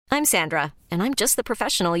I'm Sandra, and I'm just the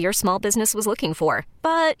professional your small business was looking for.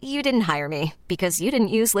 But you didn't hire me because you didn't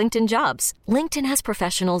use LinkedIn Jobs. LinkedIn has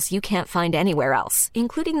professionals you can't find anywhere else,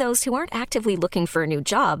 including those who aren't actively looking for a new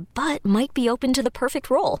job, but might be open to the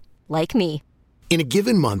perfect role, like me. In a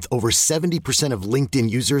given month, over 70% of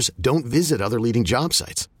LinkedIn users don't visit other leading job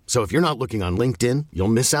sites. So if you're not looking on LinkedIn, you'll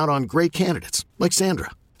miss out on great candidates like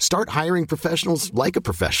Sandra. Start hiring professionals like a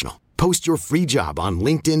professional. Post your free job on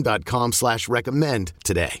linkedin.com/recommend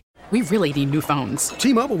today. We really need new phones.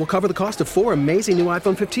 T-Mobile will cover the cost of 4 amazing new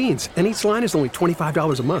iPhone 15s, and each line is only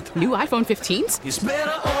 $25 a month. New iPhone 15s? It's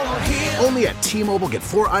better over here. Only at T-Mobile, get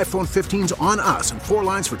 4 iPhone 15s on us and 4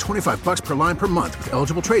 lines for $25 per line per month with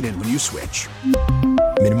eligible trade-in when you switch.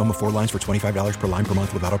 Minimum of 4 lines for $25 per line per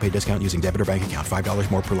month with autopay discount using debit or bank account.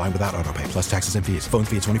 $5 more per line without autopay, plus taxes and fees. Phone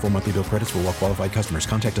fee at 24 monthly bill credits for well-qualified customers.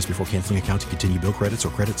 Contact us before canceling account to continue bill credits or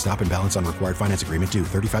credit stop and balance on required finance agreement due.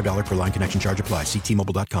 $35 per line connection charge applies. See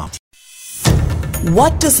T-Mobile.com.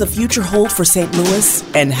 What does the future hold for St. Louis,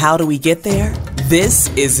 and how do we get there? This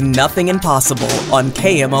is Nothing Impossible on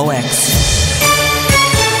KMOX.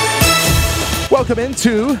 Welcome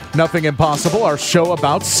into Nothing Impossible, our show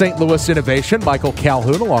about St. Louis innovation. Michael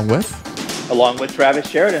Calhoun along with Travis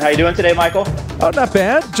Sheridan. How you doing today, Michael? Oh, not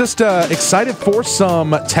bad. Just excited for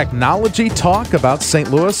some technology talk about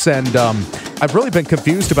St. Louis, and I've really been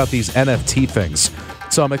confused about these NFT things.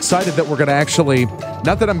 So I'm excited that we're going to actually,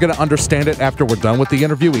 not that I'm going to understand it after we're done with the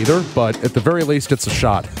interview either, but at the very least, it's a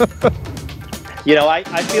shot. You know, I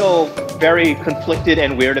feel very conflicted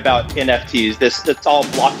and weird about NFTs. It's all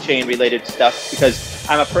blockchain related stuff because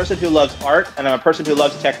I'm a person who loves art and I'm a person who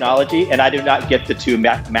loves technology, and I do not get the two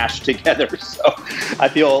mashed together. So I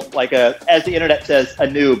feel like, as the internet says, a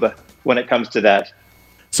noob when it comes to that.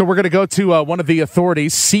 So we're going to go to one of the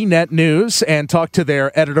authorities, CNET News, and talk to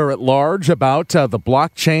their editor-at-large about the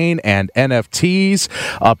blockchain and NFTs.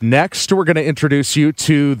 Up next, we're going to introduce you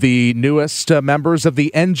to the newest members of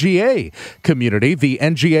the NGA community, the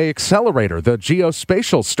NGA Accelerator, the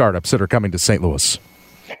geospatial startups that are coming to St. Louis.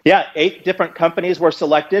 Yeah, 8 different companies were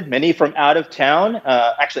selected, many from out of town,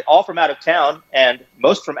 actually all from out of town, and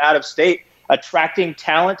most from out of state, attracting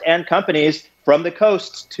talent and companies from the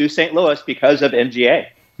coast to St. Louis because of NGA.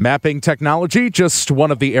 Mapping technology, just one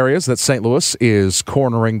of the areas that St. Louis is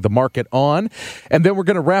cornering the market on. And then we're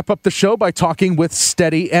going to wrap up the show by talking with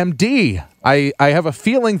SteadyMD. I have a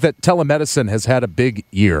feeling that telemedicine has had a big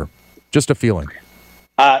year. Just a feeling.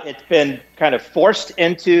 It's been kind of forced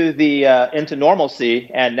into normalcy,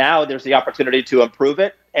 and now there's the opportunity to improve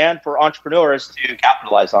it and for entrepreneurs to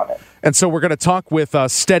capitalize on it. And so we're going to talk with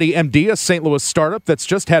SteadyMD, a St. Louis startup that's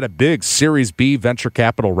just had a big Series B venture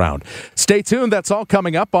capital round. Stay tuned. That's all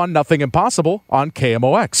coming up on Nothing Impossible on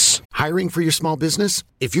KMOX. Hiring for your small business?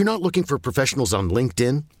 If you're not looking for professionals on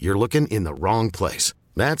LinkedIn, you're looking in the wrong place.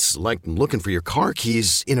 That's like looking for your car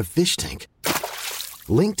keys in a fish tank.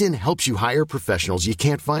 LinkedIn helps you hire professionals you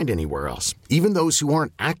can't find anywhere else, even those who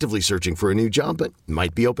aren't actively searching for a new job but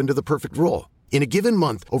might be open to the perfect role. In a given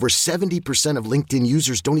month, over 70% of LinkedIn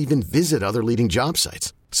users don't even visit other leading job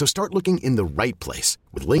sites. So start looking in the right place.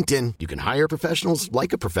 With LinkedIn, you can hire professionals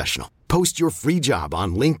like a professional. Post your free job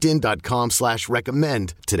on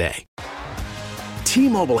linkedin.com/recommend today.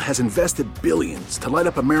 T-Mobile has invested billions to light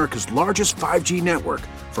up America's largest 5G network,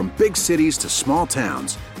 from big cities to small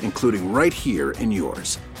towns, including right here in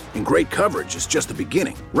yours. And great coverage is just the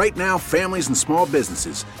beginning. Right now, families and small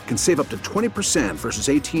businesses can save up to 20% versus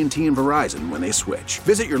AT&T and Verizon when they switch.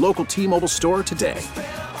 Visit your local T-Mobile store today.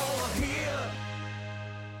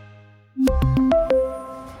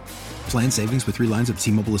 Plan savings with 3 lines of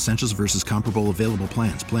T-Mobile Essentials versus comparable available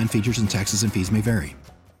plans. Plan features and taxes and fees may vary.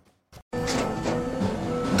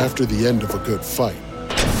 After the end of a good fight,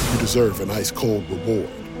 you deserve an ice-cold reward.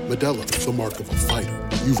 Modelo is the mark of a fighter.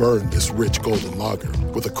 You've earned this rich golden lager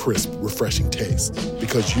with a crisp, refreshing taste.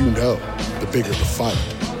 Because you know, the bigger the fight,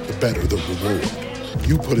 the better the reward.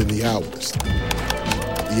 You put in the hours,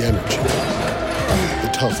 the energy, the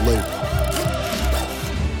tough labor.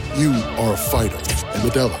 You are a fighter, and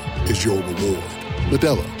Modelo is your reward.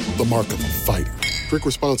 Modelo, the mark of a fighter. Drink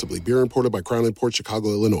responsibly. Beer imported by Crown Imports, Chicago,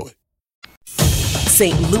 Illinois.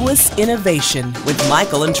 St. Louis Innovation with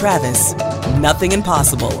Michael and Travis. Nothing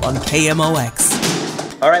Impossible on KMOX.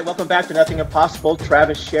 All right, welcome back to Nothing Impossible.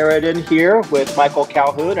 Travis Sheridan here with Michael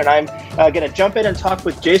Calhoun, and I'm going to jump in and talk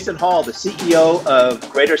with Jason Hall, the CEO of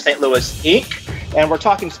Greater St. Louis, Inc., and we're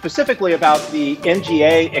talking specifically about the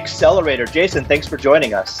NGA Accelerator. Jason, thanks for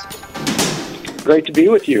joining us. Great to be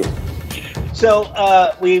with you.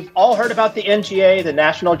 So we've all heard about the NGA, the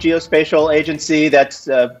National Geospatial Agency, that's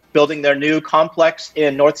building their new complex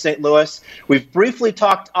in North St. Louis. We've briefly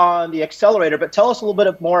talked on the accelerator, but tell us a little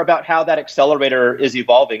bit more about how that accelerator is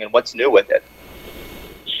evolving and what's new with it.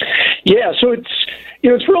 Yeah, so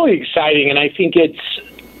it's really exciting, and I think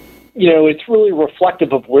it's really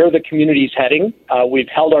reflective of where the community's heading. We've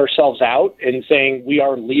held ourselves out in saying we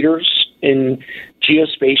are leaders in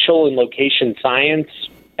geospatial and location science,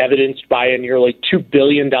 evidenced by a nearly $2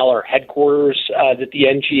 billion headquarters that the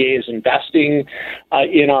NGA is investing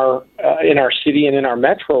in our city and in our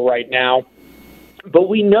metro right now. But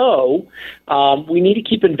we know we need to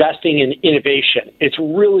keep investing in innovation. It's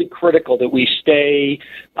really critical that we stay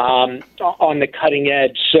on the cutting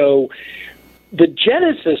edge. So the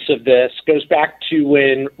genesis of this goes back to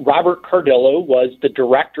when Robert Cardillo was the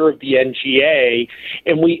director of the NGA,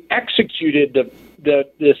 and we executed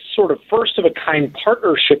this sort of first-of-a-kind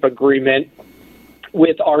partnership agreement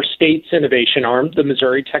with our state's innovation arm, the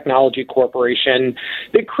Missouri Technology Corporation,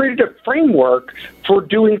 that created a framework for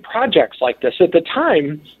doing projects like this. At the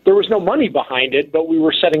time, there was no money behind it, but we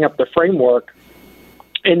were setting up the framework.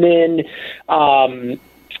 And then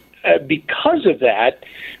because of that,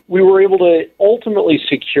 we were able to ultimately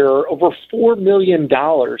secure over $4 million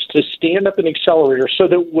to stand up an accelerator so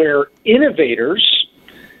that where innovators,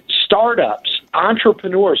 startups,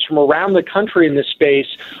 entrepreneurs from around the country in this space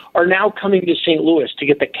are now coming to St. Louis to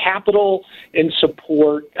get the capital and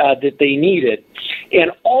support that they needed.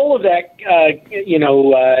 And all of that,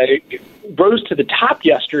 rose to the top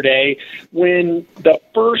yesterday when the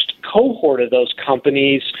first cohort of those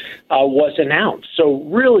companies was announced. So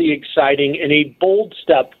really exciting and a bold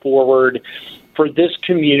step forward for this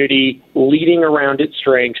community leading around its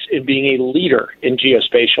strengths and being a leader in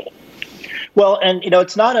geospatial. Well, and,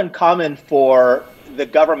 it's not uncommon for the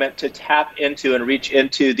government to tap into and reach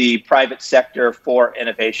into the private sector for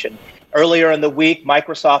innovation. Earlier in the week,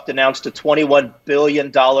 Microsoft announced a $21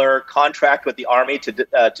 billion contract with the Army to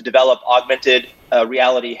develop augmented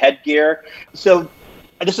reality headgear. So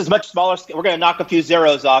this is much smaller. We're going to knock a few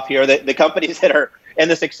zeros off here. The companies that are in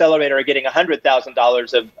this accelerator are getting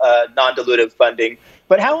 $100,000 of non-dilutive funding.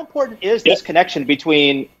 But how important is this connection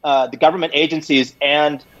between the government agencies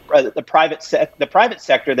and the private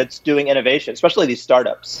sector that's doing innovation, especially these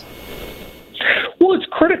startups? Well, it's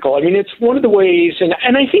critical. I mean, it's one of the ways, and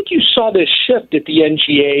I think you saw this shift at the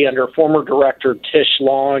NGA under former director Tish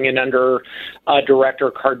Long and under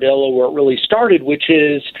Director Cardillo where it really started, which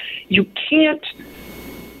is you can't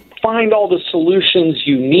find all the solutions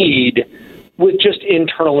you need with just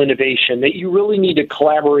internal innovation, that you really need to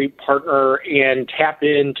collaborate, partner, and tap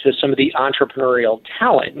into some of the entrepreneurial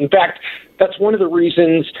talent. In fact, that's one of the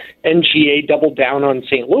reasons NGA doubled down on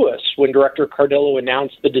St. Louis when Director Cardillo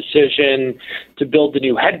announced the decision to build the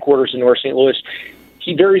new headquarters in North St. Louis.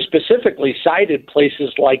 He very specifically cited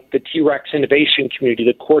places like the T-Rex innovation community,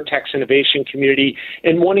 the Cortex innovation community,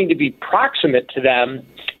 and wanting to be proximate to them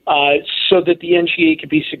so that the NGA could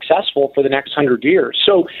be successful for the next 100 years.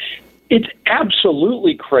 So it's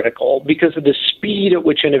absolutely critical because of the speed at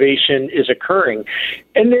which innovation is occurring.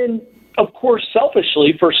 And then, of course,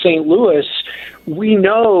 selfishly for St. Louis, we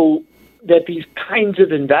know that these kinds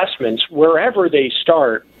of investments, wherever they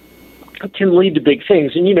start, can lead to big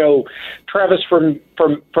things. And, Travis, from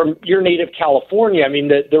your native California, I mean,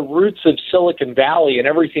 the roots of Silicon Valley and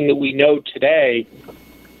everything that we know today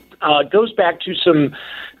goes back to some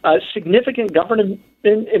significant government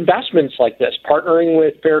investments like this, partnering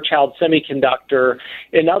with Fairchild Semiconductor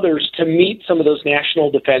and others to meet some of those national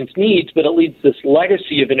defense needs, but it leads this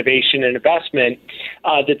legacy of innovation and investment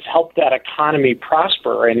that's helped that economy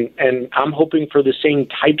prosper. And I'm hoping for the same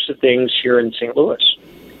types of things here in St. Louis.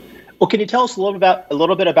 Well, can you tell us a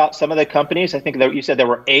little bit about some of the companies? I think that you said there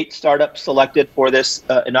were 8 startups selected for this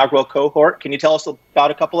inaugural cohort. Can you tell us about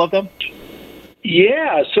a couple of them?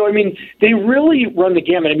 Yeah, so I mean, they really run the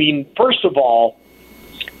gamut. I mean, first of all,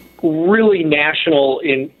 really national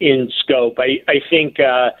in scope. I think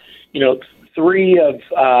 3 of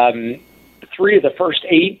the first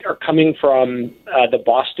 8 are coming from the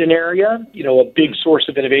Boston area. A big source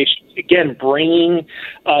of innovation. Again, bringing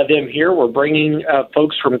them here. We're bringing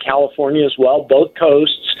folks from California as well, both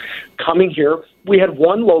coasts, coming here. We had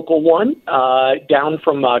one local one down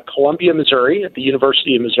from Columbia, Missouri, at the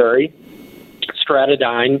University of Missouri.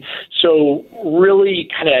 Stratodyne. So really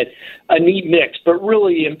kind of a neat mix, but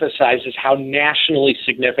really emphasizes how nationally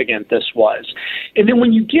significant this was. And then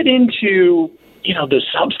when you get into, the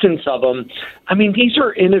substance of them, I mean, these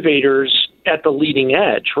are innovators at the leading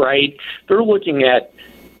edge, right? They're looking at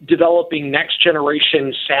developing next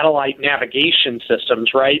generation satellite navigation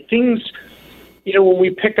systems, right? Things when we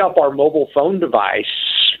pick up our mobile phone device,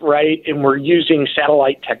 right, and we're using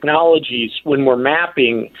satellite technologies when we're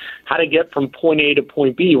mapping how to get from point A to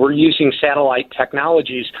point B, we're using satellite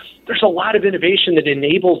technologies. There's a lot of innovation that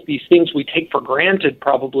enables these things we take for granted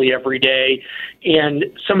probably every day, and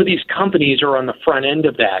some of these companies are on the front end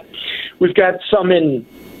of that. We've got some in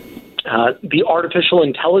the artificial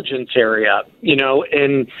intelligence area,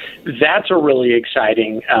 and that's a really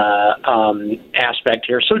exciting aspect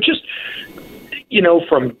here. So just,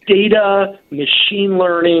 from data, machine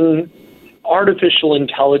learning, artificial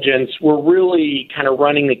intelligence, we're really kind of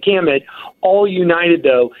running the gamut, all united,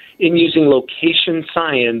 though, in using location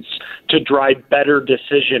science to drive better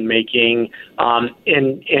decision making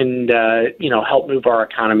and help move our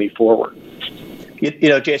economy forward.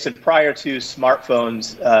 Jason, prior to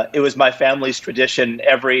smartphones, it was my family's tradition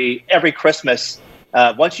every Christmas.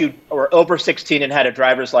 Once you were over 16 and had a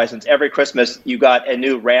driver's license, every Christmas you got a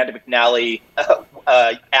new Rand McNally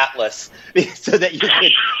atlas so that you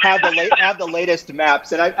could have the latest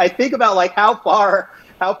maps. And I think about like how far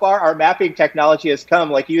our mapping technology has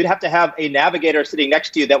come. Like you'd have to have a navigator sitting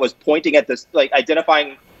next to you that was pointing at this, like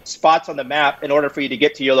identifying spots on the map in order for you to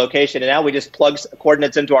get to your location. And now we just plug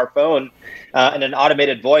coordinates into our phone and an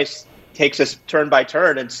automated voice takes us turn by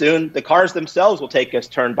turn, and soon the cars themselves will take us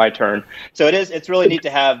turn by turn. So it's really neat to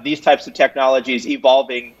have these types of technologies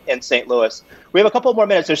evolving in St. Louis. We have a couple more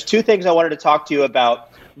minutes. There's two things I wanted to talk to you about.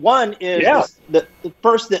 One is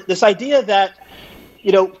this idea that,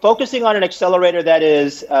 focusing on an accelerator that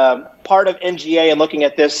is part of NGA and looking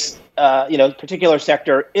at this, particular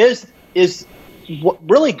sector is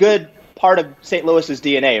really good part of St. Louis's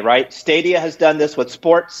DNA, right? Stadia has done this with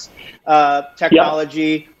sports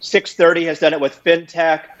technology. 630 has done it with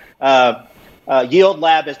fintech. Yield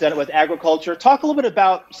Lab has done it with agriculture. Talk a little bit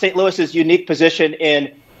about St. Louis's unique position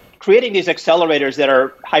in creating these accelerators that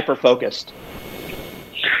are hyper-focused.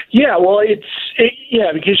 Yeah, well,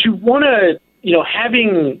 because you want to,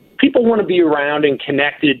 having people want to be around and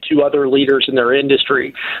connected to other leaders in their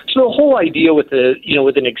industry. So the whole idea with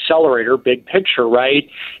with an accelerator, big picture, right,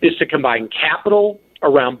 is to combine capital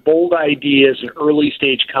around bold ideas and early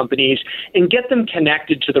stage companies and get them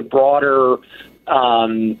connected to the broader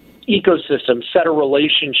ecosystem, set of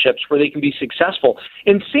relationships where they can be successful.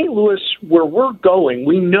 In St. Louis, where we're going,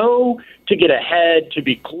 we know to get ahead, to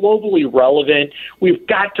be globally relevant, we've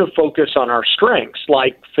got to focus on our strengths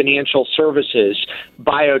like financial services,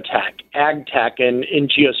 biotech, ag tech, and in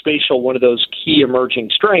geospatial, one of those key emerging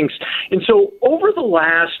strengths. And so over the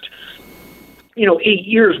last 8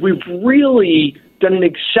 years, we've really done an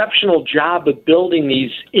exceptional job of building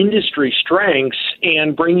these industry strengths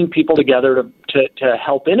and bringing people together to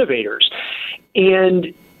help innovators.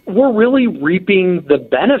 And we're really reaping the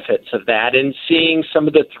benefits of that and seeing some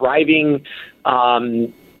of the thriving,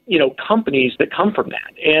 companies that come from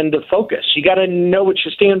that. And the focus, you got to know what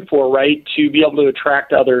you stand for, right, to be able to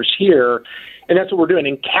attract others here. And that's what we're doing.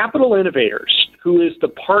 And Capital Innovators, who is the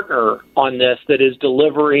partner on this that is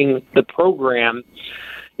delivering the program,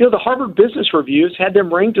 the Harvard Business Review has had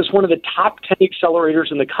them ranked as one of the top 10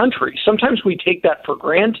 accelerators in the country. Sometimes we take that for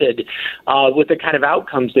granted with the kind of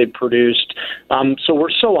outcomes they've produced. So we're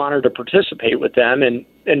so honored to participate with them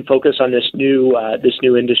and focus on this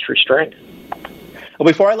new industry strength. Well,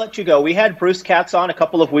 before I let you go, we had Bruce Katz on a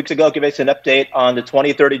couple of weeks ago, give us an update on the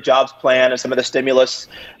 2030 jobs plan and some of the stimulus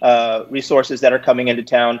resources that are coming into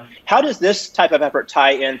town. How does this type of effort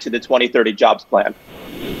tie into the 2030 jobs plan?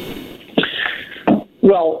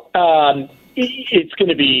 Well, it's going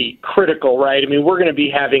to be critical, right? I mean, we're going to be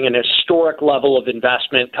having an historic level of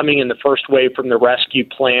investment coming in the first wave from the rescue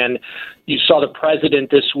plan. You saw the president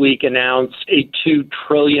this week announce a $2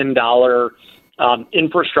 trillion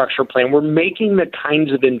infrastructure plan. We're making the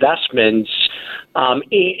kinds of investments,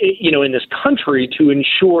 in this country to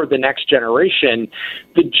ensure the next generation.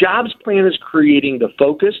 The jobs plan is creating the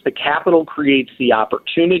focus. The capital creates the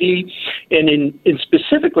opportunity. And in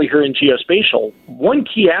specifically here in geospatial, one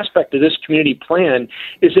key aspect of this community plan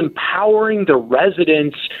is empowering the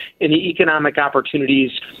residents and the economic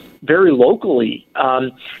opportunities very locally,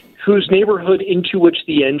 whose neighborhood into which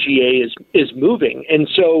the NGA is moving. And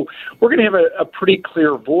so we're going to have a pretty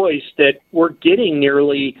clear voice that we're getting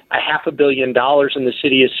nearly $500 million in the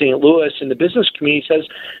city of St. Louis, and the business community says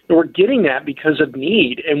that we're getting that because of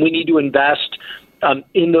need, and we need to invest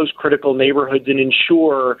in those critical neighborhoods and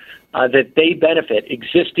ensure that they benefit,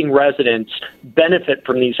 existing residents benefit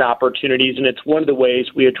from these opportunities, and it's one of the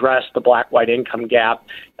ways we address the black-white income gap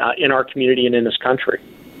in our community and in this country.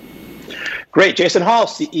 Great. Jason Hall,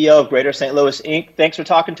 CEO of Greater St. Louis, Inc. Thanks for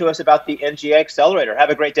talking to us about the NGA Accelerator. Have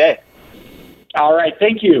a great day. All right.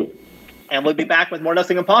 Thank you. And we'll be back with more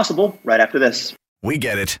Nothing Impossible right after this. We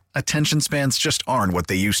get it. Attention spans just aren't what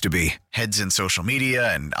they used to be. Heads in social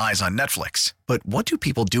media and eyes on Netflix. But what do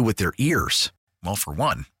people do with their ears? Well, for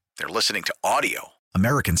one, they're listening to audio.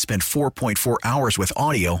 Americans spend 4.4 hours with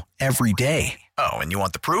audio every day. Oh, and you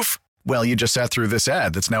want the proof? Well, you just sat through this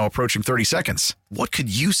ad that's now approaching 30 seconds. What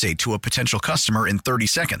could you say to a potential customer in 30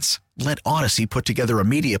 seconds? Let Odyssey put together a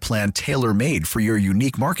media plan tailor-made for your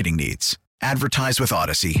unique marketing needs. Advertise with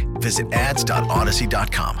Odyssey. Visit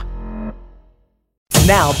ads.odyssey.com.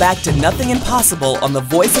 Now back to Nothing Impossible on the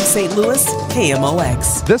voice of St. Louis,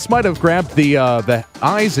 KMOX. This might have grabbed the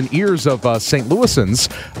eyes and ears of St. Louisans.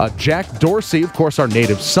 Jack Dorsey, of course, our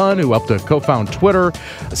native son, who helped to co-found Twitter,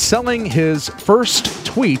 selling his first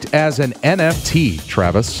tweet as an NFT,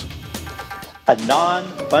 Travis. A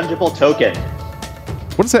non-fungible token.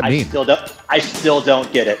 What does that mean? I still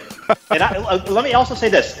don't get it. And let me also say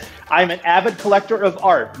this. I'm an avid collector of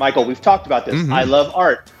art. Michael, we've talked about this. I love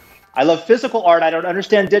art. I love physical art. I don't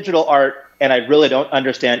understand digital art, and I really don't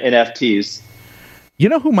understand NFTs. You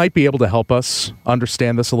know who might be able to help us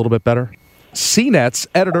understand this a little bit better? CNET's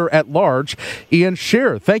editor-at-large, Ian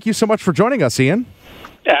Sherr. Thank you so much for joining us, Ian.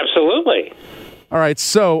 Absolutely. All right,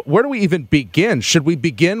 so where do we even begin? Should we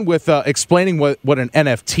begin with explaining what an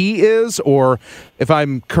NFT is? Or if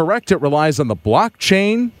I'm correct, it relies on the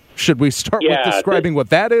blockchain. Should we start with describing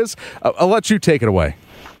what that is? I'll let you take it away.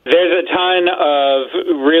 There's a ton of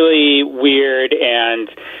really weird and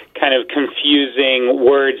kind of confusing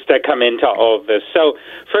words that come into all of this. So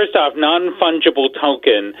first off, non-fungible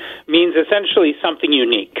token means essentially something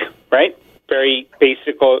unique, right? Very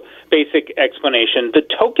basic explanation. The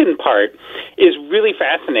token part is really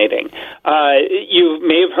fascinating. You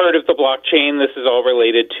may have heard of the blockchain. This is all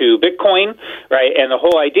related to Bitcoin, right? And the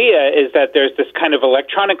whole idea is that there's this kind of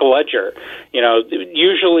electronic ledger. You know,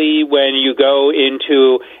 usually when you go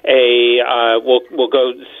into we'll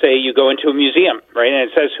go say you go into a museum, right?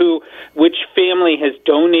 And it says which family has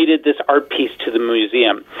donated this art piece to the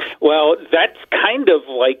museum. Well, that's kind of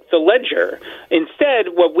like the ledger. Instead,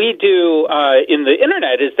 what we do in the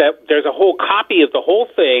internet is that there's a whole copy of the whole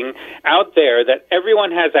thing out there that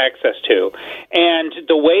everyone has access to. And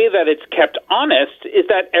the way that it's kept honest is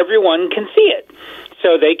that everyone can see it.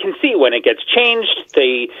 So they can see when it gets changed.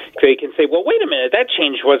 They can say, well, wait a minute, that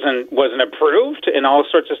change wasn't approved, and all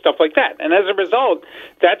sorts of stuff like that. And as a result,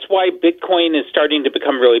 that's why Bitcoin is starting to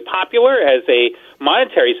become really popular as a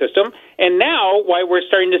monetary system. And now why we're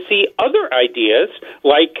starting to see other ideas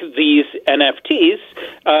like these NFTs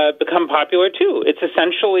become popular too. It's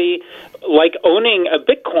essentially like owning a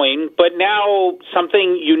Bitcoin, but now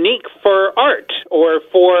something unique for art or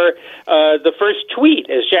for the first tweet,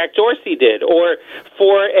 as Jack Dorsey did, or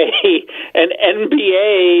for an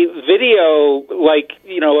NBA video, like,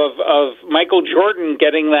 you know, of Michael Jordan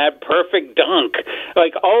getting that perfect dunk.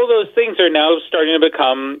 Like, all of those things are now starting to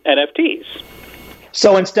become NFTs.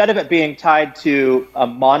 So instead of it being tied to a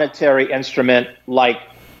monetary instrument like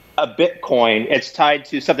a Bitcoin, it's tied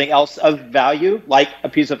to something else of value, like a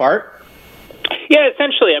piece of art? Yeah,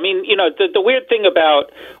 essentially. I mean, you know, the weird thing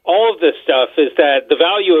about all of this stuff is that the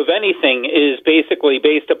value of anything is basically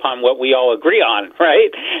based upon what we all agree on,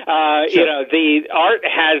 right? Sure. You know, the art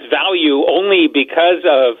has value only because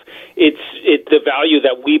of the value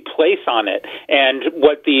that we place on it and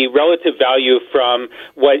what the relative value from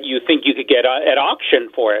what you think you could get at auction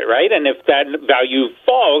for it, right? And if that value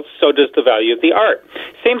falls, so does the value of the art.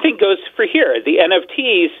 Same thing goes for here. The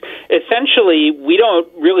NFTs, essentially, we don't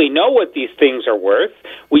really know what these things are worth.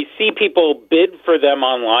 We see people bid for them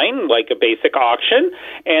online, like a basic auction,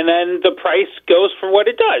 and then the price goes for what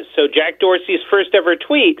it does. So Jack Dorsey's first ever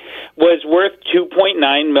tweet was worth $2.9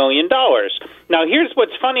 million. Now, here's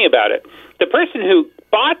what's funny about it. The person who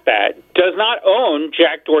bought that does not own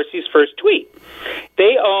Jack Dorsey's first tweet.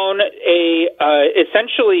 They own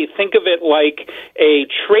essentially, think of it like a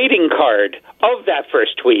trading card of that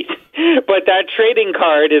first tweet. But that trading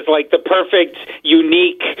card is like the perfect,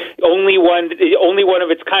 unique, only one of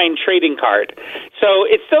its kind trading card. So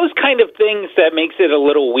it's those kind of things that makes it a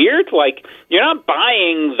little weird. Like, you're not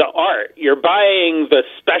buying the art. You're buying the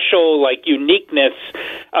special, like, uniqueness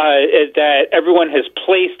that everyone has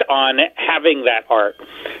placed on having that art.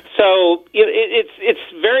 So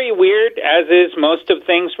it's very weird, as is most of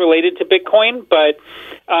things related to Bitcoin, but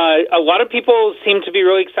a lot of people seem to be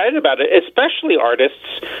really excited about it, especially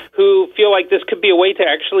artists who feel like this could be a way to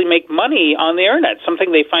actually make money on the internet,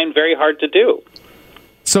 something they find very hard to do.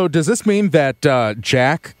 So does this mean that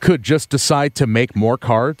Jack could just decide to make more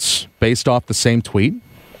cards based off the same tweet?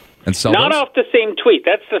 and sell Not those? off the same tweet.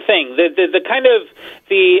 That's the thing.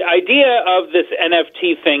 The idea of this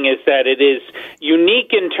NFT thing is that it is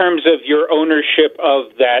unique in terms of your ownership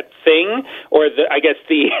of that thing, or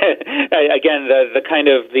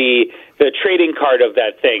the trading card of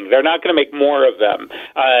that thing. They're not going to make more of them.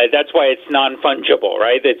 That's why it's non-fungible,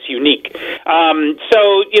 right? It's unique.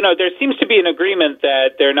 So there seems to be an agreement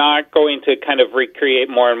that they're not going to kind of recreate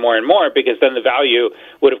more and more and more, because then the value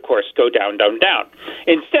would, of course, go down, down, down.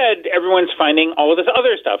 Instead, everyone's finding all of this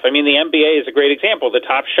other stuff. I mean, the NBA is a great example. The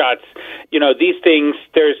Top Shots, these things,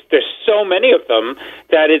 there's so many of them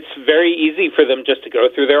that it's very easy for them just to go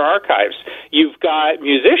through their archives. You've got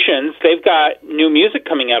musicians, they've got new music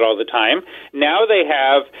coming out all the time. Now they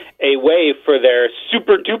have a way for their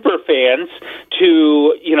super-duper fans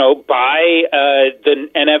to, buy the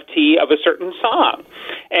NFT of a certain song.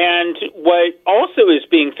 And what also is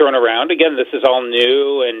being thrown around, again, this is all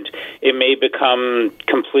new, and it may become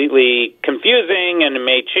completely confusing, and it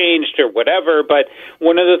may change or whatever, but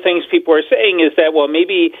one of the things people are saying is that, well,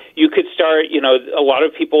 maybe you could start, a lot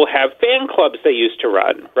of people have fan clubs they used to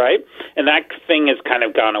run, right? And that thing has kind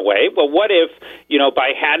of gone away. Well, what if,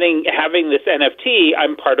 by having this NFT,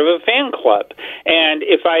 I'm part of a fan club, and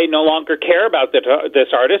if I no longer care about this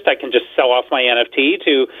artist, I can just sell off my NFT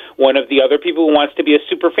to one of the other people who wants to be a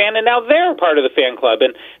super fan, and now they're part of the fan club,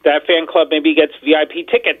 and that fan club maybe gets VIP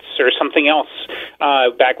tickets or something else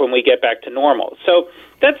back when we get back to normal. So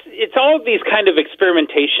it's all of these kind of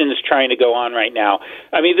experimentations trying to go on right now.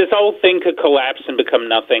 I mean, this whole thing could collapse and become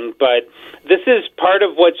nothing, but this is part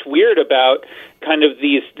of what's weird about kind of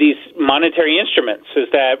these monetary instruments, is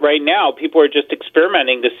that right now people are just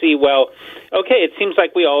experimenting to see, well, okay, it seems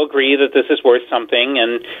like we all agree that this is worth something,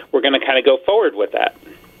 and we're going to kind of go forward with that.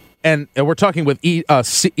 And we're talking with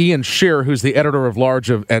Ian Sherr, who's the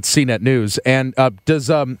editor-at-large at CNET News. And does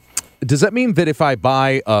that mean that if I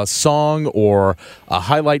buy a song or a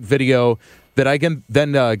highlight video, that I can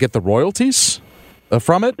then get the royalties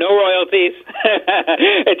from it? No royalties.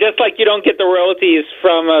 Just like you don't get the royalties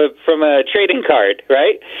from a trading card,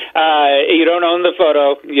 right? You don't own the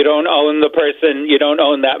photo, you don't own the person, you don't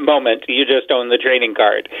own that moment. You just own the trading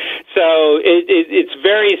card. So it's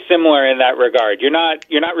very similar in that regard. You're not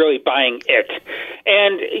really buying it.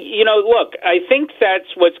 And look, I think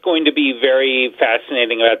that's what's going to be very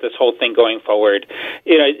fascinating about this whole thing going forward.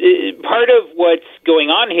 Part of what's going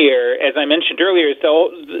on here, as I mentioned earlier, is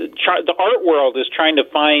the art world is trying to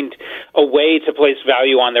find a way to place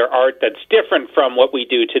value on their art that's different from what we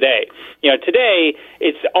do today. Today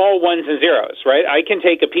it's all ones and zeros, right? I can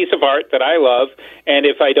take a piece of art that I love, and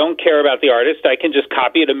if I don't care about the artist, I can just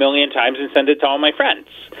copy it 1 million times and send it to all my friends,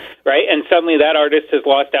 right? And suddenly that artist has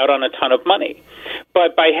lost out on a ton of money.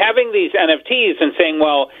 But by having these NFTs and saying,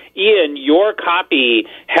 well, Ian, your copy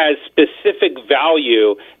has specific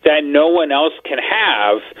value that no one else can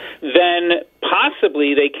have, then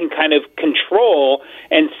possibly they can kind of control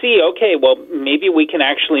and see, okay, well, maybe we can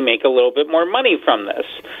actually make a little bit more money from this.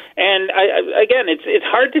 And again, it's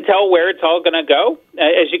hard to tell where it's all going to go.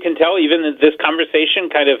 As you can tell, even this conversation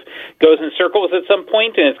kind of goes in circles at some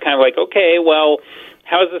point, and it's kind of like, okay, well,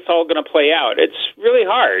 how is this all going to play out? It's really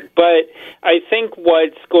hard, but I think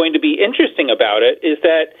what's going to be interesting about it is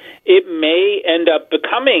that it may end up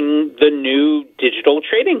becoming the new digital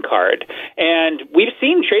trading card. And we've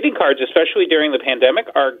seen trading cards, especially during the pandemic,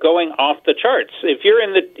 are going off the charts. If you're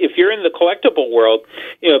in the collectible world,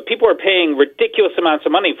 people are paying ridiculous amounts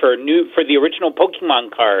of money for the original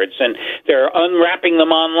Pokemon cards, and they're unwrapping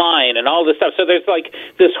them online and all this stuff. So there's like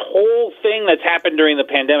this whole thing that's happened during the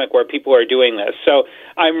pandemic where people are doing this. So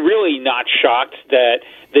I'm really not shocked that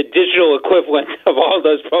the digital equivalent of all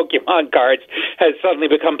those Pokemon cards has suddenly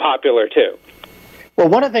become popular too. Well,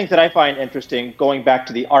 one of the things that I find interesting, going back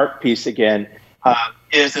to the art piece again,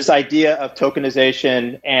 is this idea of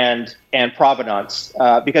tokenization and provenance.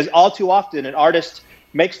 Because all too often, an artist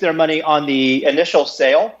makes their money on the initial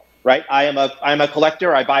sale, right? I am a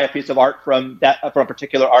collector. I buy a piece of art from a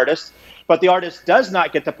particular artist, but the artist does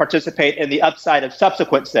not get to participate in the upside of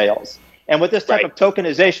subsequent sales. And with this type of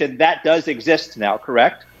tokenization, that does exist now,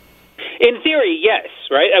 correct? In theory, yes,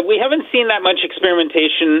 right? We haven't seen that much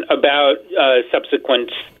experimentation about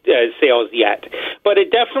subsequent sales yet, but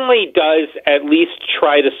it definitely does at least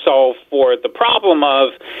try to solve for the problem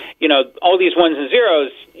of, all these ones and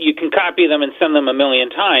zeros, you can copy them and send them 1 million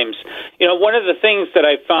times. One of the things that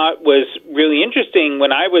I thought was really interesting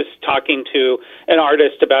when I was talking to an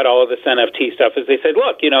artist about all of this NFT stuff is they said,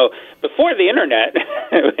 look, before the internet,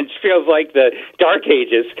 which feels like the dark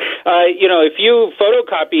ages, if you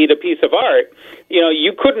photocopied a piece piece of art,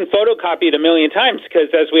 you couldn't photocopy it a million times because,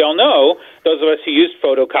 as we all know, those of us who used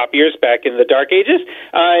photocopiers back in the dark ages,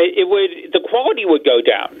 the quality would go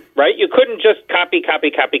down, right? You couldn't just copy.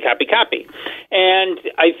 And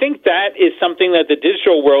I think that is something that the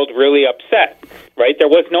digital world really upset, right? There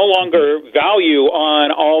was no longer value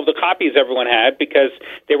on all the copies everyone had because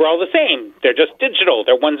they were all the same. They're just digital.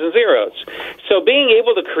 They're ones and zeros. So being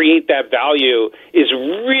able to create that value is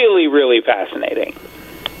really, really fascinating.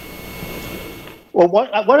 Well,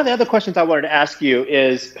 one of the other questions I wanted to ask you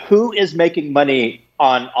is who is making money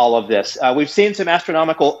on all of this? We've seen some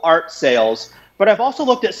astronomical art sales, but I've also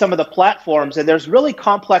looked at some of the platforms, and there's really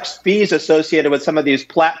complex fees associated with some of these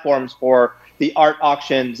platforms for the art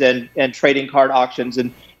auctions and trading card auctions.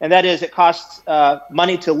 And that is, it costs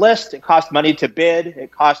money to list, it costs money to bid,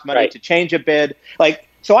 it costs money to change a bid.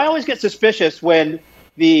 So I always get suspicious when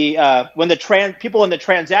the people on the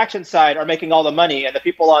transaction side are making all the money and the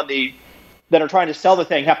people that are trying to sell the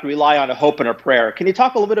thing have to rely on a hope and a prayer. Can you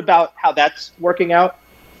talk a little bit about how that's working out?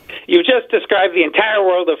 You just described the entire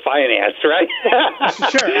world of finance, right?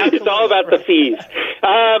 Sure, absolutely. It's all about the fees.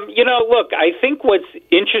 Look, I think what's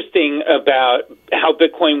interesting about how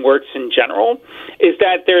Bitcoin works in general is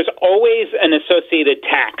that there's always an associated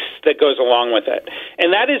tax that goes along with it.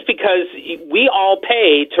 And that is because we all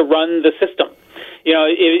pay to run the system.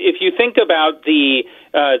 If you think about the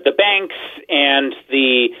banks and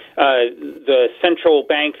the central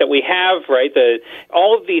bank that we have, right?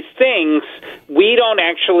 All of these things, we don't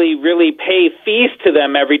actually really pay fees to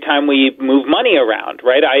them every time we move money around,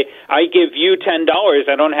 right? I give you $10.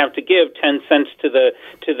 I don't have to give 10 cents to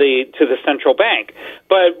the central bank.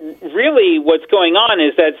 But really, what's going on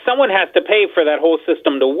is that someone has to pay for that whole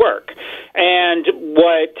system to work. And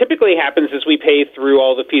what typically happens is we pay through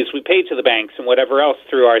all the fees we pay to the banks and whatever else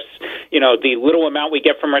through our, the little amount we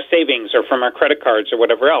get from our savings or from our credit cards or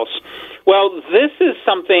whatever else. Well, this is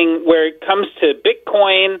something where it comes to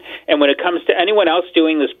Bitcoin and when it comes to anyone else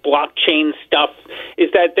doing this blockchain stuff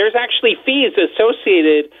is that there's actually fees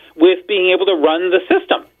associated with being able to run the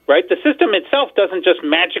system. Right? The system itself doesn't just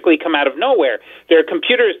magically come out of nowhere. There are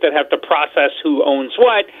computers that have to process who owns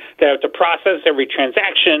what, that have to process every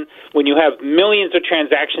transaction. When you have millions of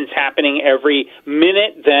transactions happening every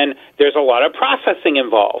minute, then there's a lot of processing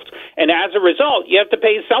involved. And as a result, you have to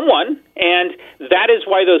pay someone, and that is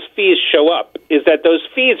why those fees show up, is that those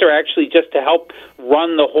fees are actually just to help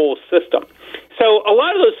run the whole system. So a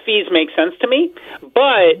lot of those fees make sense to me,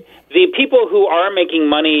 but the people who are making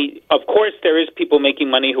money, of course, there is people making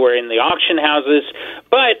money who are in the auction houses,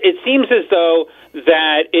 but it seems as though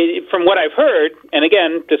that, from what I've heard, and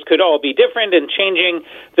again, this could all be different and changing,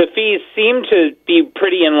 the fees seem to be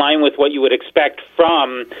pretty in line with what you would expect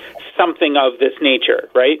from something of this nature,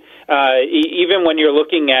 right? Even when you're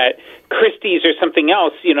looking at Christie's or something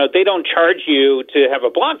else, they don't charge you to have a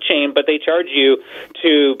blockchain, but they charge you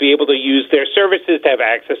to be able to use their services, to have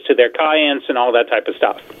access to their clients and all that type of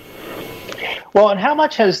stuff. Well, and how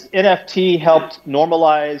much has NFT helped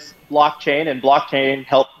normalize blockchain and blockchain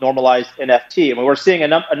helped normalize NFT? I mean, we're seeing a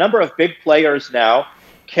number of big players now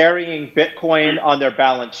carrying Bitcoin on their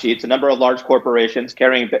balance sheets, a number of large corporations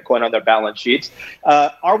carrying Bitcoin on their balance sheets.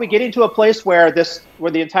 Are we getting to a place where the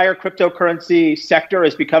entire cryptocurrency sector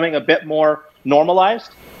is becoming a bit more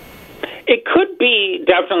normalized? It could be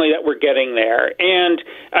definitely that we're getting there. And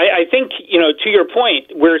I think, to your point,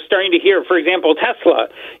 we're starting to hear, for example, Tesla.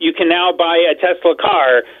 You can now buy a Tesla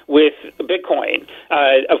car with Bitcoin.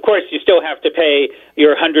 Of course, you still have to pay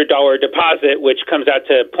your $100 deposit, which comes out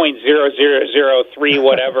to 0.0003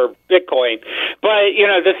 whatever Bitcoin. But,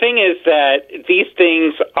 the thing is that these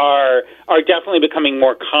things are definitely becoming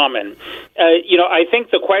more common. I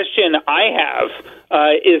think the question I have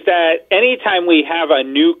is that anytime we have a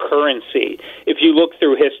new currency, if you look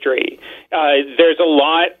through history, there's a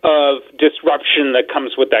lot of disruption that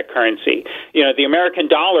comes with that currency. The American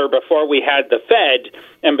dollar, before we had the Fed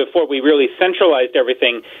and before we really centralized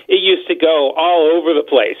everything, it used to go all over the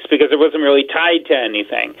place because it wasn't really tied to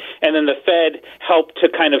anything. And then the Fed helped to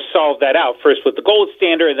kind of solve that out, first with the gold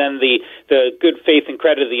standard and then the good faith and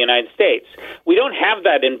credit of the United States. We don't have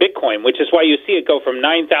that in Bitcoin, which is why you see it go from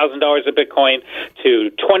 $9,000 a Bitcoin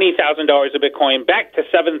to $20,000 a Bitcoin, back to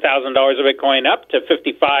 $7,000 a Bitcoin, up to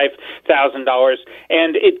 $55,000,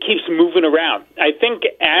 and it keeps moving around. I think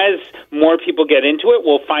as more people get into it,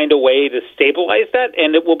 we'll find a way to stabilize that,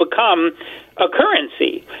 and it will become a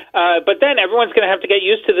currency. But then everyone's going to have to get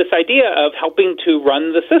used to this idea of helping to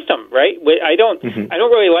run the system, right? I don't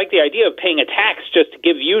really like the idea of paying a tax just to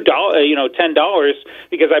give you $10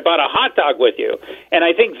 because I bought a hot dog with you. And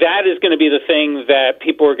I think that is going to be the thing that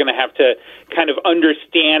people are going to have to kind of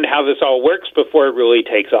understand how this all works before it really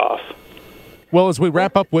takes off. Well, as we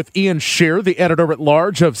wrap up with Ian Sherr, the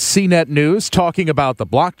editor-at-large of CNET News, talking about the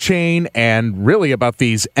blockchain and really about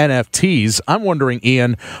these NFTs, I'm wondering,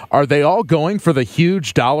 Ian, are they all going for the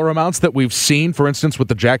huge dollar amounts that we've seen, for instance, with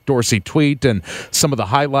the Jack Dorsey tweet and some of the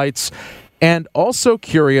highlights? And also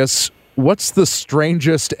curious, what's the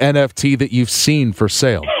strangest NFT that you've seen for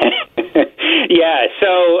sale? Yeah,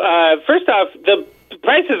 so first off, the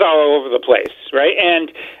prices are all over the place, right? And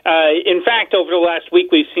in fact, over the last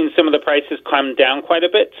week, we've seen some of the prices come down quite a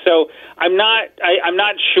bit. So I'm not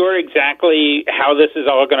sure exactly how this is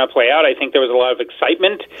all going to play out. I think there was a lot of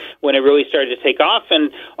excitement when it really started to take off.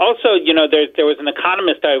 And also, there was an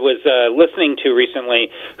economist I was listening to recently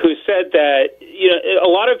who said that a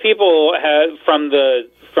lot of people have from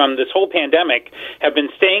this whole pandemic have been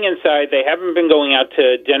staying inside. They haven't been going out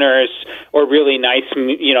to dinners or really nice,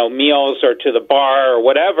 meals or to the bar or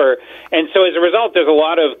whatever. And so as a result, there's a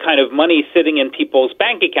lot of kind of money sitting in people's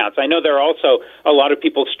bank accounts. I know there are also a lot of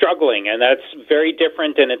people struggling, and that's very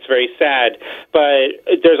different and it's very sad. But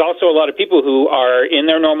there's also a lot of people who are in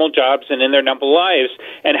their normal jobs and in their normal lives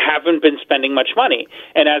and haven't been spending much money.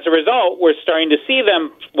 And as a result, we're starting to see them,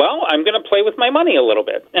 I'm going to play with my money a little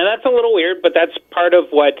bit. And that's a little weird, but that's part of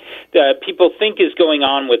what people think is going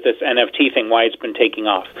on with this NFT thing, why it's been taking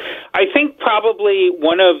off. I think probably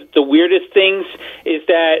one of the weirdest things is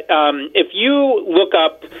that if you look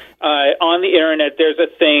up on the internet, there's a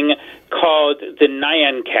thing called the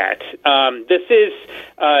Nyan Cat. This is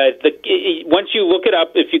once you look it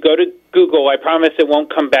up, if you go to Google, I promise it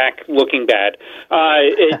won't come back looking bad.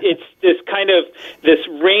 It's this kind of this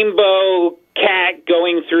rainbow cat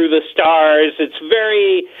going through the stars. It's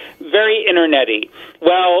very, very internet-y.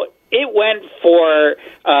 Well, it went for,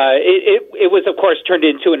 it was, of course, turned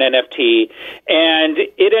into an NFT, and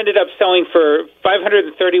it ended up selling for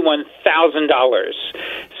 $531,000.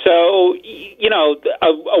 So,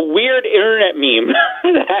 a weird internet meme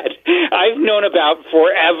that I've known about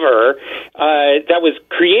forever that was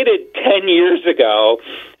created 10 years ago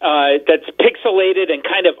that's pixelated and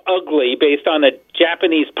kind of ugly based on a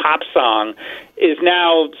Japanese pop song is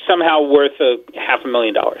now somehow worth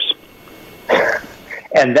 $500,000.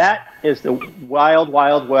 And that is the wild,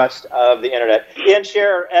 wild west of the internet. Ian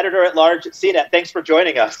Sherr, editor-at-large at CNET. Thanks for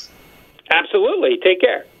joining us. Absolutely. Take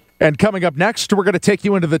care. And coming up next, we're going to take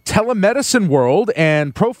you into the telemedicine world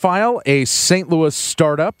and profile a St. Louis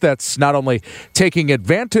startup that's not only taking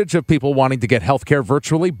advantage of people wanting to get healthcare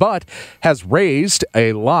virtually, but has raised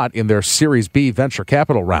a lot in their Series B venture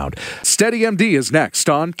capital round. SteadyMD is next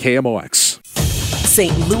on KMOX.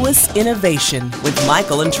 St. Louis Innovation with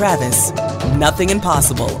Michael and Travis. Nothing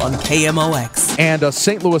Impossible on KMOX. And a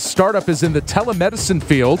St. Louis startup is in the telemedicine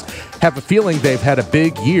field. Have a feeling they've had a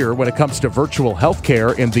big year when it comes to virtual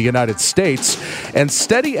healthcare in the United States. And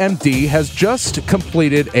SteadyMD has just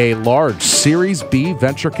completed a large Series B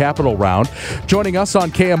venture capital round. Joining us on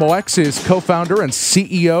KMOX is co-founder and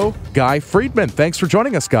CEO Guy Friedman. Thanks for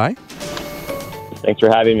joining us, Guy. Thanks for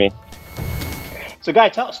having me. So,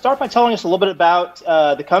 Guy, start by telling us a little bit about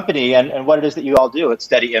the company and what it is that you all do at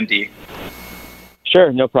SteadyMD.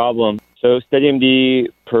 Sure, no problem. So SteadyMD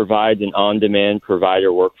provides an on-demand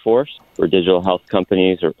provider workforce for digital health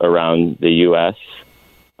companies around the U.S.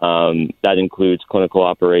 That includes clinical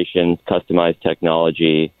operations, customized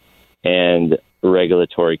technology, and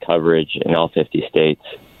regulatory coverage in all 50 states.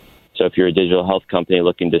 So if you're a digital health company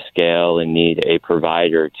looking to scale and need a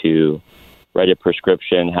provider to write a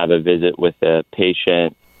prescription, have a visit with a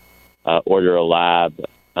patient, order a lab,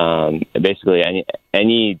 basically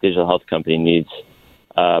any digital health company needs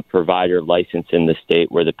a provider license in the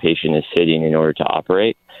state where the patient is sitting in order to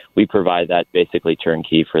operate. We provide that basically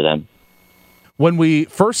turnkey for them. When we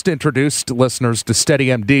first introduced listeners to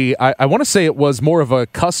SteadyMD, I want to say it was more of a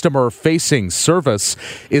customer-facing service.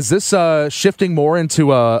 Is this shifting more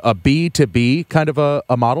into a B2B kind of a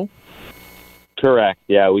model? Correct.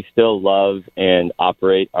 Yeah, we still love and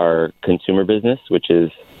operate our consumer business, which is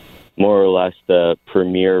more or less the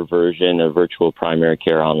premier version of virtual primary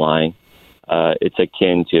care online. It's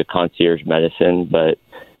akin to concierge medicine, but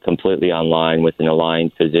completely online with an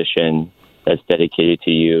aligned physician that's dedicated to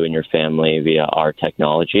you and your family via our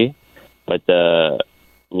technology. But the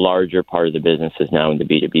larger part of the business is now in the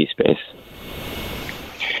B2B space.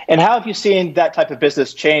 And how have you seen that type of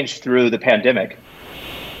business change through the pandemic?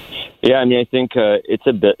 Yeah, I mean, I think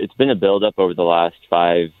it's been a buildup over the last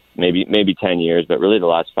 5 maybe 10 years, but really the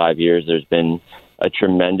last 5 years, there's been a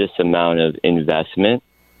tremendous amount of investment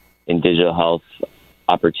in digital health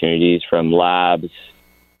opportunities from labs,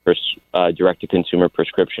 direct-to-consumer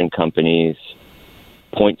prescription companies,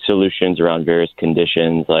 point solutions around various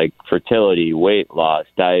conditions like fertility, weight loss,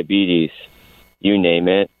 diabetes, you name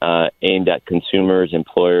it, aimed at consumers,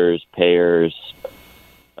 employers, payers,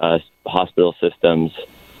 hospital systems.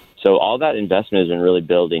 So all that investment has been really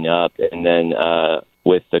building up. And then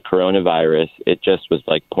with the coronavirus, it just was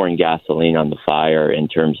like pouring gasoline on the fire in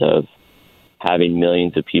terms of having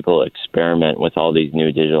millions of people experiment with all these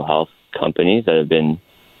new digital health companies that have been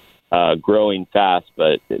growing fast.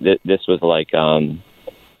 But this was like an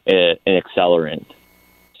accelerant.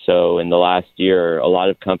 So in the last year, a lot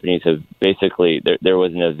of companies have basically, there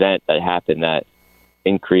was an event that happened that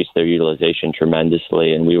increased their utilization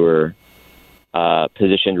tremendously. And we were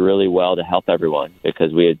positioned really well to help everyone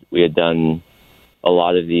because we had done a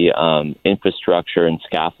lot of the infrastructure and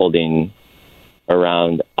scaffolding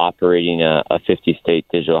around operating a 50-state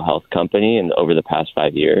digital health company over the past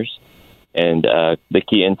 5 years. And the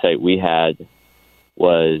key insight we had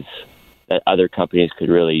was that other companies could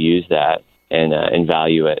really use that and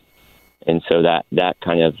value it. And so that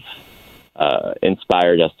kind of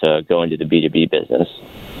inspired us to go into the B2B business.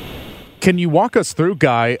 Can you walk us through,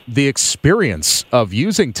 Guy, the experience of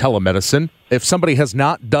using telemedicine? If somebody has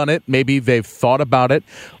not done it, maybe they've thought about it.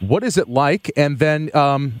 What is it like? And then,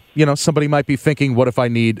 somebody might be thinking, what if I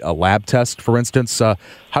need a lab test, for instance?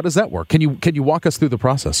 How does that work? Can you walk us through the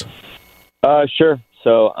process? Sure.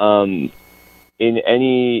 So in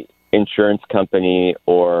any insurance company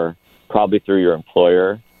or probably through your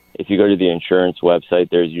employer, if you go to the insurance website,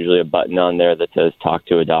 there's usually a button on there that says talk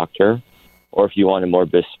to a doctor. Or if you want a more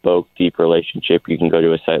bespoke, deep relationship, you can go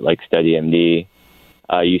to a site like SteadyMD.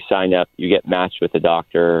 You sign up, you get matched with a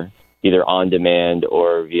doctor, either on demand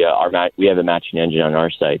or via we have a matching engine on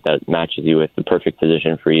our site that matches you with the perfect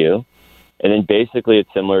physician for you. And then basically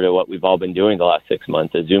it's similar to what we've all been doing the last 6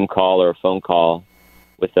 months, a Zoom call or a phone call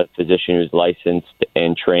with a physician who's licensed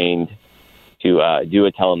and trained to do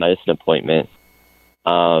a telemedicine appointment.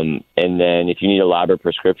 And then if you need a lab or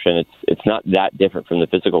prescription, it's not that different from the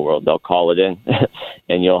physical world. They'll call it in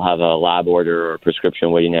and you'll have a lab order or a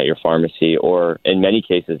prescription waiting at your pharmacy or in many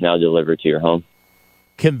cases now delivered to your home.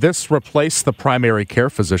 Can this replace the primary care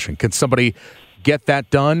physician? Can somebody get that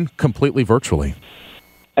done completely virtually?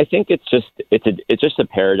 I think it's just a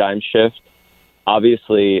paradigm shift.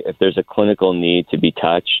 Obviously, if there's a clinical need to be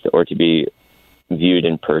touched or to be viewed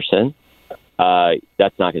in person,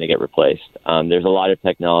 that's not going to get replaced. There's a lot of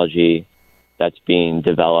technology that's being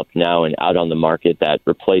developed now and out on the market that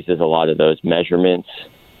replaces a lot of those measurements.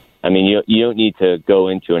 I mean, you don't need to go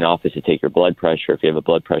into an office to take your blood pressure if you have a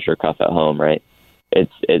blood pressure cuff at home, right?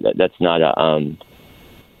 That's not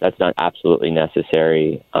absolutely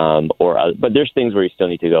necessary. But there's things where you still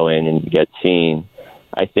need to go in and get seen.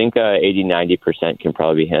 I think 80-90% can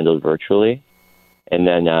probably be handled virtually. And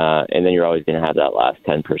then you're always going to have that last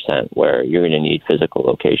 10% where you're going to need physical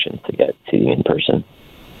locations to get seen in person.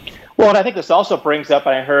 Well, and I think this also brings up,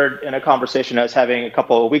 and I heard in a conversation I was having a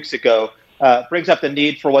couple of weeks ago, brings up the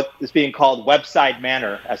need for what is being called webside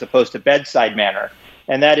manner as opposed to bedside manner.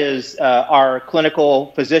 And that is our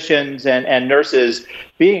clinical physicians and nurses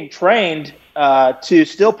being trained to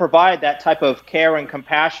still provide that type of care and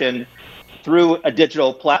compassion through a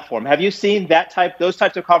digital platform. Have you seen those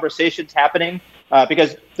types of conversations happening?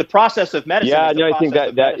 Because the process of medicine. Yeah, no, I think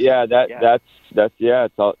that's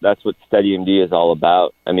what SteadyMD is all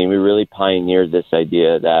about. I mean, we really pioneered this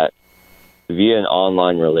idea that via an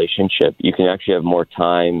online relationship, you can actually have more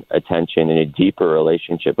time, attention, and a deeper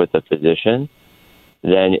relationship with a physician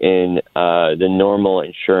than in the normal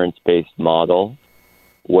insurance-based model,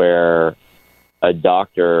 where a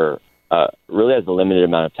doctor really has a limited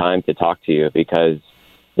amount of time to talk to you because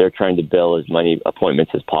they're trying to bill as many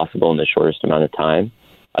appointments as possible in the shortest amount of time.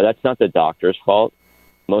 That's not the doctor's fault.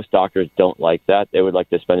 Most doctors don't like that. They would like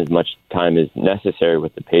to spend as much time as necessary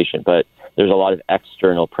with the patient, but there's a lot of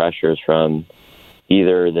external pressures from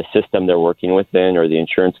either the system they're working within or the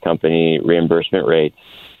insurance company reimbursement rates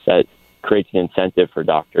that creates an incentive for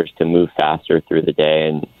doctors to move faster through the day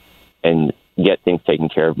and get things taken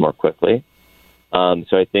care of more quickly. So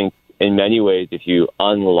I think in many ways, if you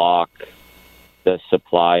unlock the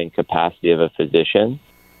supply and capacity of a physician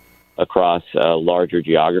across a larger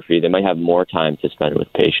geography, they might have more time to spend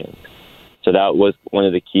with patients. So that was one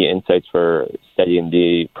of the key insights for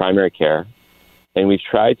SteadyMD primary care. And we've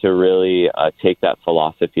tried to really take that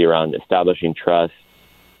philosophy around establishing trust,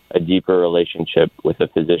 a deeper relationship with the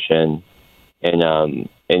physician, and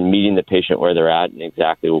meeting the patient where they're at and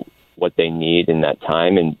exactly what they need in that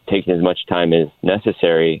time and taking as much time as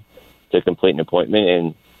necessary to complete an appointment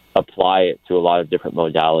and apply it to a lot of different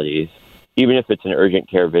modalities. Even if it's an urgent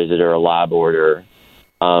care visit or a lab order,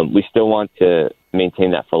 we still want to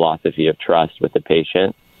maintain that philosophy of trust with the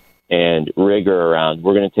patient and rigor around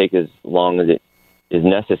we're going to take as long as it is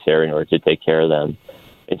necessary in order to take care of them.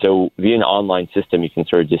 And so via an online system, you can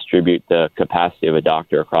sort of distribute the capacity of a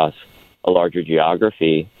doctor across a larger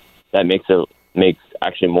geography. That makes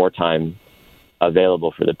actually more time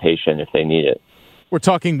available for the patient if they need it. We're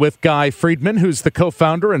talking with Guy Friedman, who's the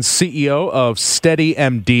co-founder and CEO of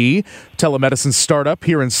SteadyMD, telemedicine startup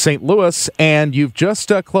here in St. Louis, and you've just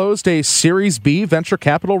closed a Series B venture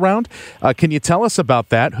capital round. Can you tell us about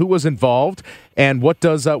that? Who was involved, and what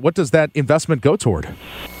does that investment go toward?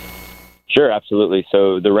 Sure, absolutely.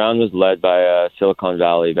 So the round was led by a Silicon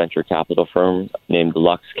Valley venture capital firm named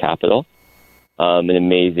Lux Capital, an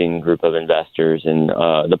amazing group of investors, and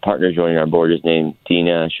the partner joining our board is named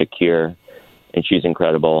Dina Shakir, and she's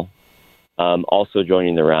incredible. Also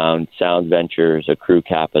joining the round, Sound Ventures, Accrue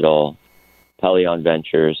Capital, Pelion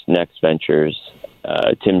Ventures, Next Ventures,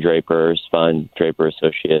 Tim Draper's fund, Draper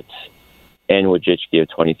Associates, and Wojcicki of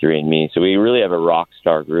 23andMe. So we really have a rock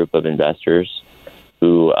star group of investors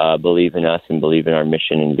who believe in us and believe in our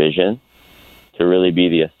mission and vision to really be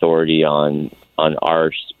the authority on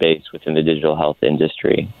our space within the digital health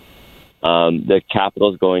industry. The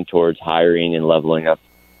capital is going towards hiring and leveling up,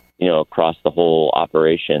 across the whole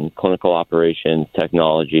operation, clinical operations,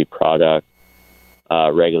 technology, product,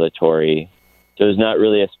 regulatory. So there's not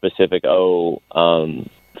really a specific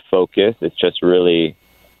focus. It's just really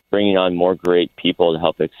bringing on more great people to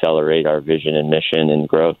help accelerate our vision and mission and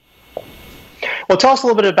growth. Well, tell us a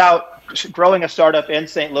little bit about growing a startup in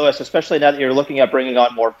St. Louis, especially now that you're looking at bringing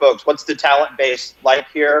on more folks. What's the talent base like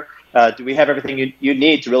here? Do we have everything you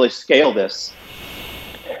need to really scale this?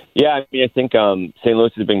 Yeah, I think St.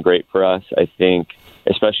 Louis has been great for us, I think,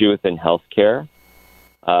 especially within healthcare.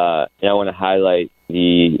 And I want to highlight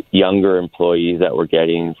the younger employees that we're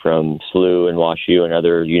getting from SLU and WashU and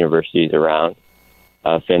other universities around.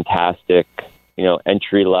 Fantastic,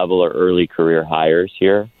 entry-level or early career hires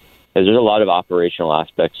here. There's a lot of operational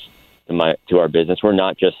aspects to our business. We're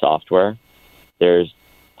not just software. There's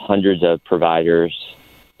hundreds of providers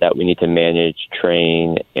that we need to manage,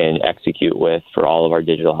 train, and execute with for all of our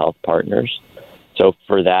digital health partners. So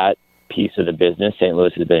for that piece of the business, St.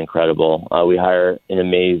 Louis has been incredible. We hire an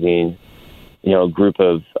amazing, group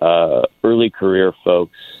of early career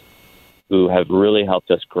folks who have really helped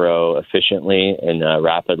us grow efficiently and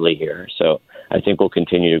rapidly here. So I think we'll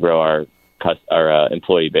continue to grow our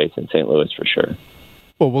employee base in St. Louis for sure.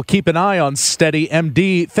 Well, we'll keep an eye on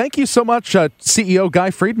SteadyMD. Thank you so much, CEO Guy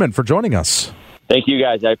Friedman, for joining us. Thank you,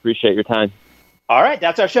 guys. I appreciate your time. All right,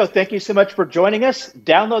 that's our show. Thank you so much for joining us.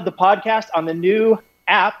 Download the podcast on the new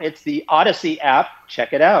app. It's the Odyssey app.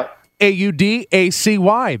 Check it out.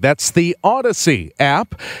 AUDACY. That's the Odyssey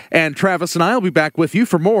app. And Travis and I will be back with you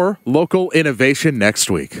for more local innovation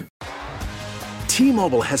next week.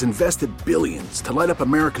 T-Mobile has invested billions to light up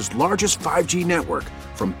America's largest 5G network,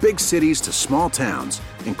 from big cities to small towns,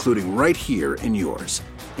 including right here in yours.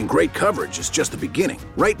 And great coverage is just the beginning.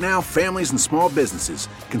 Right now, families and small businesses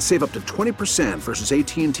can save up to 20% versus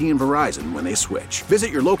AT&T and Verizon when they switch.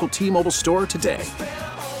 Visit your local T-Mobile store today.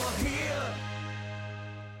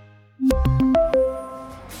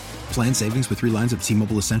 Plan savings with 3 lines of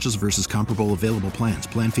T-Mobile Essentials versus comparable available plans.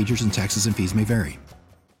 Plan features and taxes and fees may vary.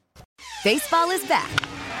 Baseball is back,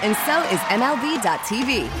 and so is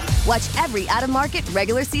MLB.tv. Watch every out-of-market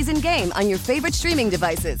regular season game on your favorite streaming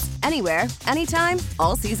devices, anywhere, anytime,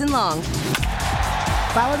 all season long.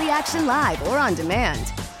 Follow the action live or on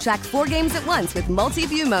demand. Track 4 games at once with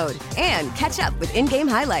multi-view mode and catch up with in-game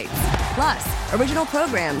highlights. Plus, original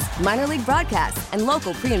programs, minor league broadcasts, and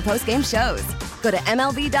local pre- and post-game shows. Go to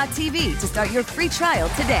MLB.tv to start your free trial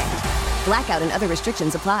today. Blackout and other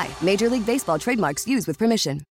restrictions apply. Major League Baseball trademarks used with permission.